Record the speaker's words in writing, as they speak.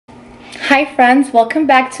Hi friends, welcome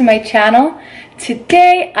back to my channel.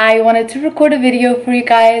 Today I wanted to record a video for you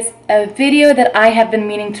guys, a video that I have been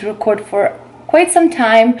meaning to record for quite some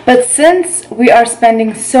time, but since we are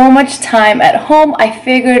spending so much time at home, I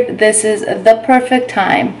figured this is the perfect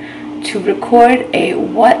time to record a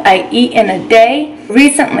what I eat in a day.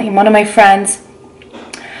 Recently, one of my friends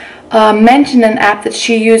mentioned an app that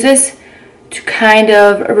she uses to kind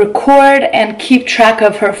of record and keep track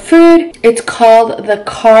of her food. It's called the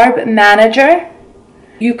CARB Manager.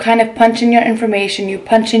 You kind of punch in your information, you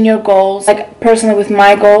punch in your goals. Like personally with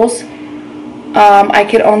my goals, I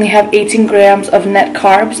could only have 18 grams of net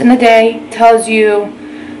carbs in a day. It tells you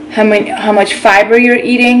how much fiber you're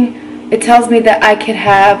eating. It tells me that I could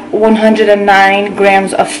have 109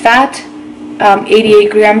 grams of fat,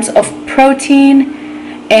 88 grams of protein,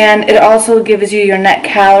 and it also gives you your net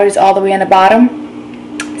calories all the way on the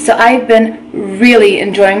bottom. So I've been really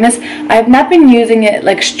enjoying this. I've not been using it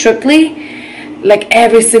like strictly, like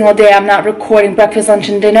every single day. I'm not recording breakfast, lunch,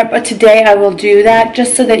 and dinner, but today I will do that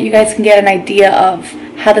just so that you guys can get an idea of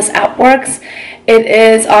how this app works. It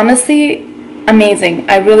is honestly amazing.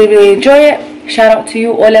 I really enjoy it. Shout out to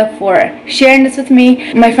you, Ola, for sharing this with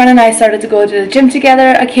me. My friend and I started to go to the gym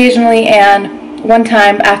together occasionally, and one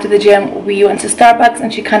time after the gym we went to Starbucks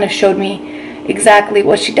and she kind of showed me exactly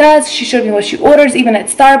what she does. She showed me what she orders even at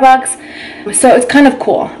Starbucks. So it's kind of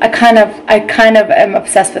cool. I kind of am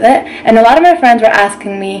obsessed with it. And a lot of my friends were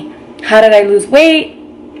asking me, how did I lose weight?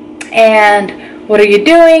 And what are you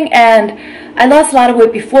doing? And I lost a lot of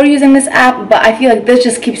weight before using this app, but I feel like this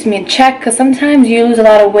just keeps me in check, because sometimes you lose a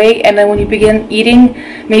lot of weight and then when you begin eating,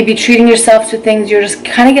 maybe treating yourself to things, you just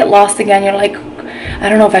kind of get lost again. You're like, I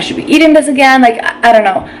don't know if I should be eating this again. Like, I don't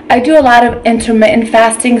know. I do a lot of intermittent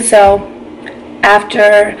fasting, so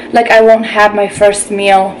after, like, I won't have my first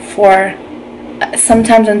meal for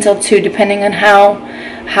sometimes until 2, depending on how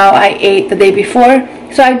I ate the day before.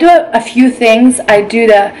 So I do a few things. I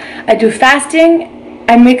do fasting.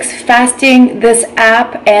 I mix fasting, this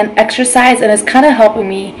app, and exercise, and it's kind of helping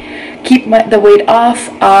me keep the weight off.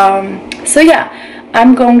 So yeah,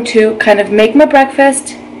 I'm going to kind of make my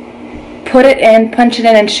breakfast, put it in, punch it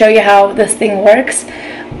in, and show you how this thing works.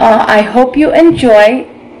 I hope you enjoy.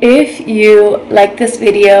 If you like this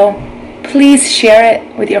video, please share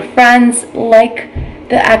it with your friends, like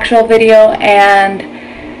the actual video,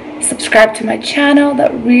 and subscribe to my channel.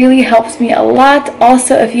 That really helps me a lot.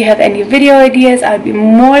 Also, if you have any video ideas, I'd be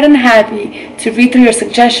more than happy to read through your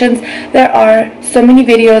suggestions. There are so many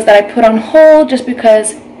videos that I put on hold just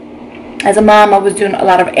because as a mom, I was doing a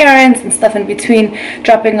lot of errands and stuff in between,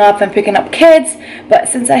 dropping off and picking up kids. But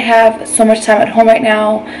since I have so much time at home right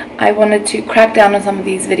now, I wanted to crack down on some of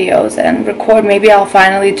these videos and record. Maybe I'll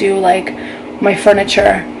finally do like my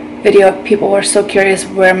furniture video. People were so curious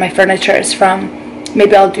where my furniture is from.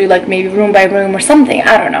 Maybe I'll do like maybe room by room or something.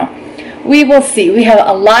 I don't know. We will see. We have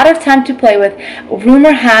a lot of time to play with.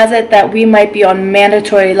 Rumor has it that we might be on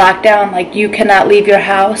mandatory lockdown, like you cannot leave your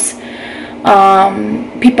house.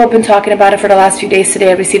 People have been talking about it for the last few days.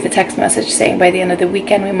 Today I received a text message saying by the end of the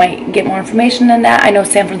weekend we might get more information on that. I know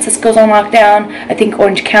San Francisco's on lockdown. I think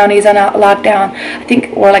Orange County is on lockdown. I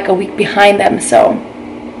think we're like a week behind them. So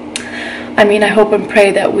I mean, I hope and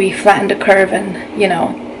pray that we flatten the curve and, you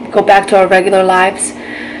know, go back to our regular lives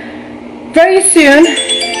very soon.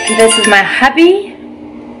 This is my hubby.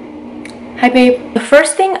 Hi babe. The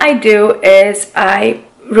first thing I do is I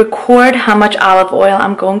record how much olive oil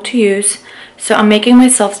I'm going to use. So I'm making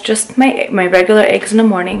myself just my regular eggs in the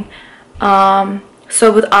morning.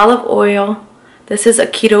 So with olive oil, this is a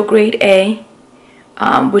keto grade A,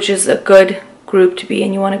 which is a good group to be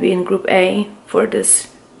in. You want to be in group A for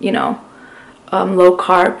this, you know, low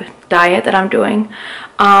carb diet that I'm doing.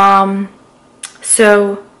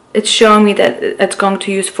 So it's showing me that it's going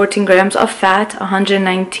to use 14 grams of fat,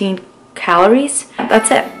 119 calories.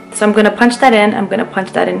 That's it. So I'm going to punch that in. I'm going to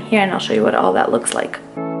punch that in here, and I'll show you what all that looks like.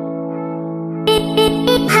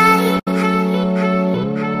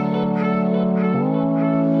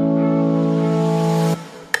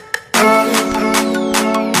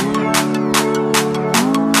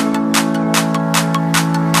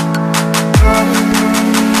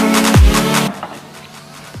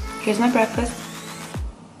 Here's my breakfast.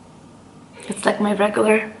 It's like my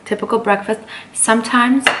regular, typical breakfast.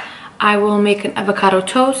 Sometimes I will make an avocado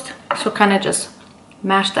toast. So kind of just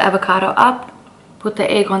mash the avocado up, put the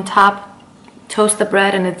egg on top, toast the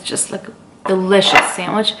bread, and it's just like a delicious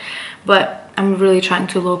sandwich. But I'm really trying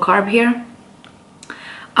to low carb here.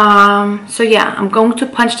 So yeah, I'm going to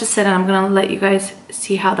punch this in and I'm gonna let you guys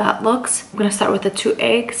see how that looks. I'm gonna start with the 2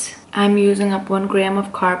 eggs. I'm using up 1 gram of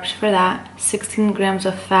carbs for that, 16 grams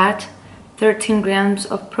of fat, 13 grams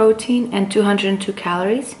of protein and 202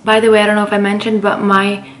 calories. By the way, I don't know if I mentioned, but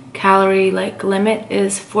my calorie limit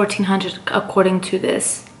is 1400 according to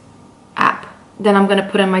this app. Then I'm gonna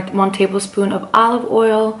put in my 1 tablespoon of olive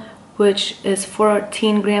oil, which is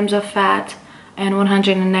 14 grams of fat and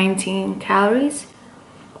 119 calories.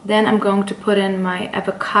 Then I'm going to put in my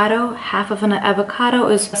avocado. Half of an avocado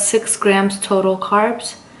is 6 grams total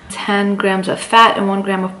carbs, 10 grams of fat and 1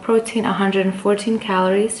 gram of protein, 114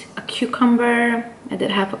 calories. A cucumber, I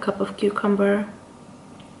did half a cup of cucumber.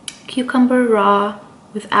 Cucumber raw,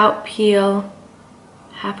 without peel,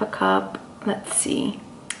 half a cup, let's see.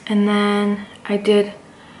 And then I did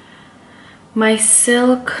my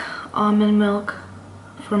Silk almond milk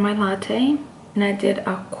for my latte, and I did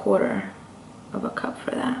a quarter of a cup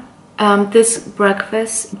for that. This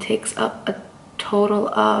breakfast takes up a total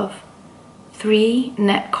of 3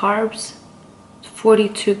 net carbs,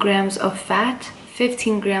 42 grams of fat,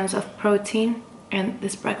 15 grams of protein, and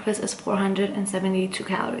this breakfast is 472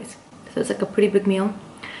 calories. So it's like a pretty big meal.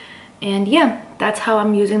 And yeah, that's how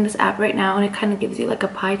I'm using this app right now, and it kind of gives you like a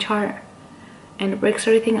pie chart, and it breaks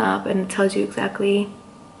everything up and it tells you exactly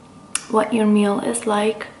what your meal is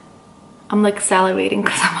like. I'm like salivating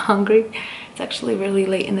because I'm hungry. It's actually really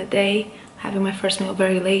late in the day, having my first meal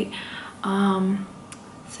very late.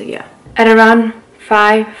 So yeah, at around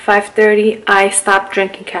 5:30 I stopped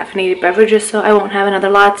drinking caffeinated beverages, so I won't have another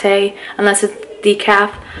latte unless it's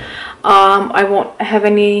decaf. I won't have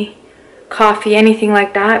any coffee, anything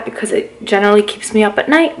like that, because it generally keeps me up at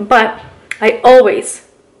night. But I always,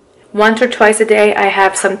 once or twice a day, I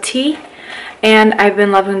have some tea, and I've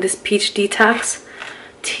been loving this peach detox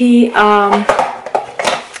tea.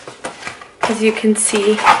 As you can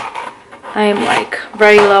see, I am like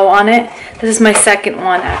very low on it. This is my second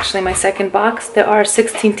one, actually, my second box. There are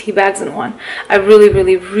 16 tea bags in one. I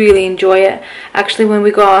really enjoy it. Actually, when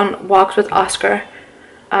we go on walks with Oscar,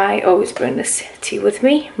 I always bring this tea with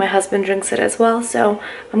me. My husband drinks it as well, so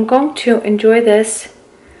I'm going to enjoy this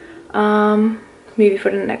maybe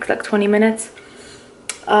for the next like 20 minutes.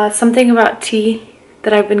 Something about tea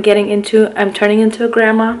that I've been getting into, I'm turning into a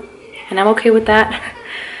grandma, and I'm okay with that.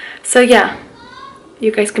 So yeah,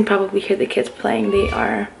 you guys can probably hear the kids playing. They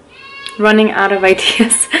are running out of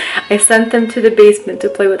ideas. I sent them to the basement to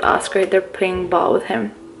play with Oscar. They're playing ball with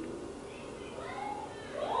him.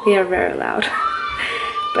 They are very loud,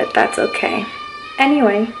 but that's okay.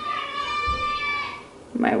 Anyway,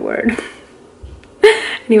 my word.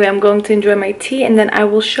 Anyway, I'm going to enjoy my tea, and then I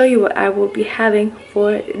will show you what I will be having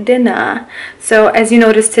for dinner. So as you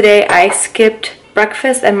noticed today, I skipped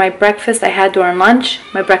breakfast, and my breakfast I had during lunch.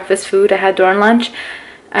 My breakfast food I had during lunch,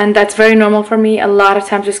 and that's very normal for me. A lot of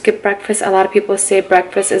times I skip breakfast. A lot of people say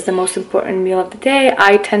breakfast is the most important meal of the day.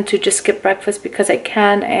 I tend to just skip breakfast because I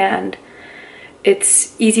can, and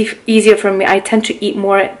it's easier for me. I tend to eat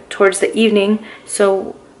more towards the evening,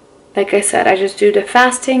 so like I said, I just do the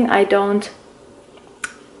fasting. I don't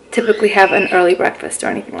typically have an early breakfast or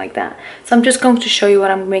anything like that. So I'm just going to show you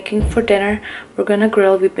what I'm making for dinner. We're gonna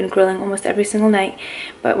grill. We've been grilling almost every single night,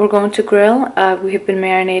 but we're going to grill. We have been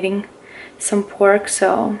marinating some pork,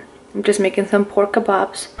 so I'm just making some pork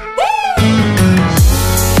kebabs.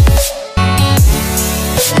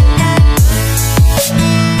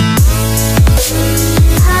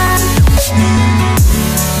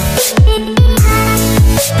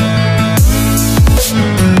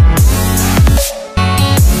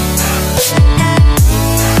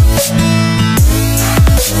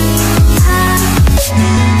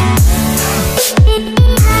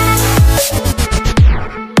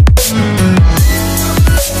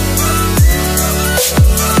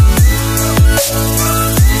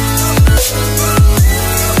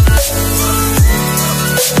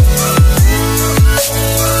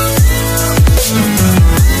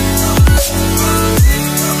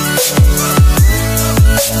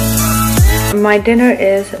 My dinner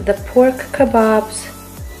is the pork kebabs,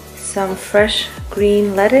 some fresh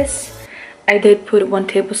green lettuce. I did put 1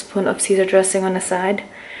 tablespoon of Caesar dressing on the side,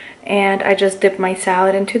 and I just dipped my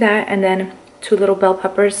salad into that, and then 2 little bell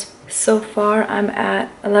peppers. So far I'm at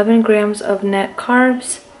 11 grams of net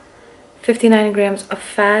carbs, 59 grams of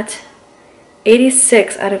fat,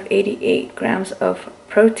 86 out of 88 grams of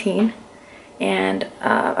protein, and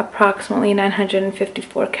approximately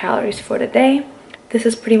 954 calories for the day. This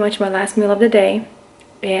is pretty much my last meal of the day,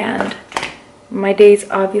 and my days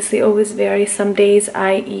obviously always vary. Some days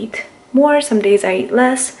I eat more, some days I eat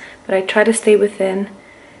less, but I try to stay within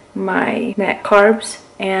my net carbs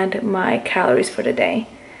and my calories for the day.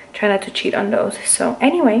 Try not to cheat on those. So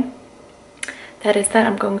anyway, that is that.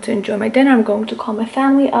 I'm going to enjoy my dinner. I'm going to call my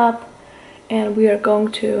family up, and we are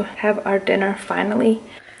going to have our dinner finally.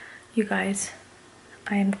 You guys,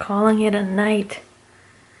 I am calling it a night.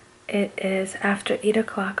 It is after 8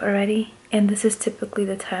 o'clock already, and this is typically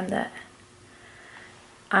the time that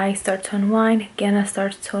I start to unwind. Genna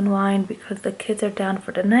starts to unwind because the kids are down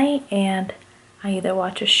for the night, and I either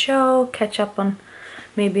watch a show, catch up on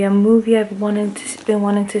maybe a movie I've been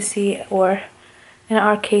wanting to see, or in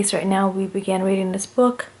our case right now, we began reading this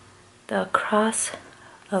book, The Cross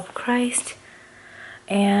of Christ,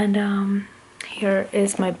 and here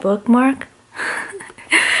is my bookmark.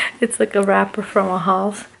 It's like a wrapper from a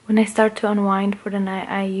Halls. When I start to unwind for the night,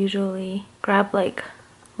 I usually grab like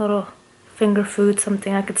little finger food,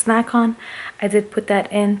 something I could snack on. I did put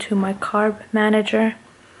that into my carb manager,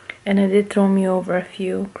 and it did throw me over a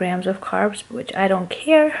few grams of carbs, which I don't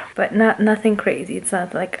care, but nothing crazy. It's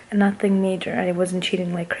not like nothing major. I wasn't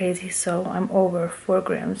cheating like crazy, so I'm over 4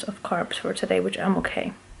 grams of carbs for today, which I'm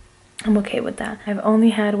okay. I'm okay with that. I've only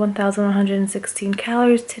had 1,116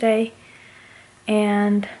 calories today,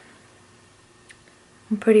 and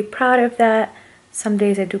I'm pretty proud of that. Some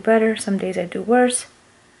days I do better, some days I do worse.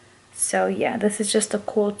 So yeah, this is just a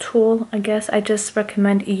cool tool, I guess. I just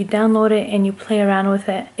recommend you download it and you play around with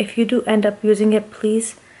it. If you do end up using it,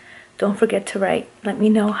 please don't forget to write. Let me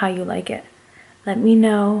know how you like it. Let me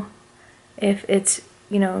know if it's,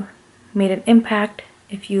 you know, made an impact,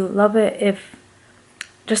 if you love it,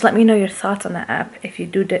 just let me know your thoughts on the app if you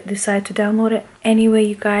do decide to download it. Anyway,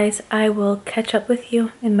 you guys, I will catch up with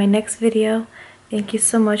you in my next video. Thank you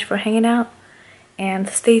so much for hanging out, and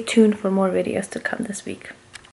stay tuned for more videos to come this week.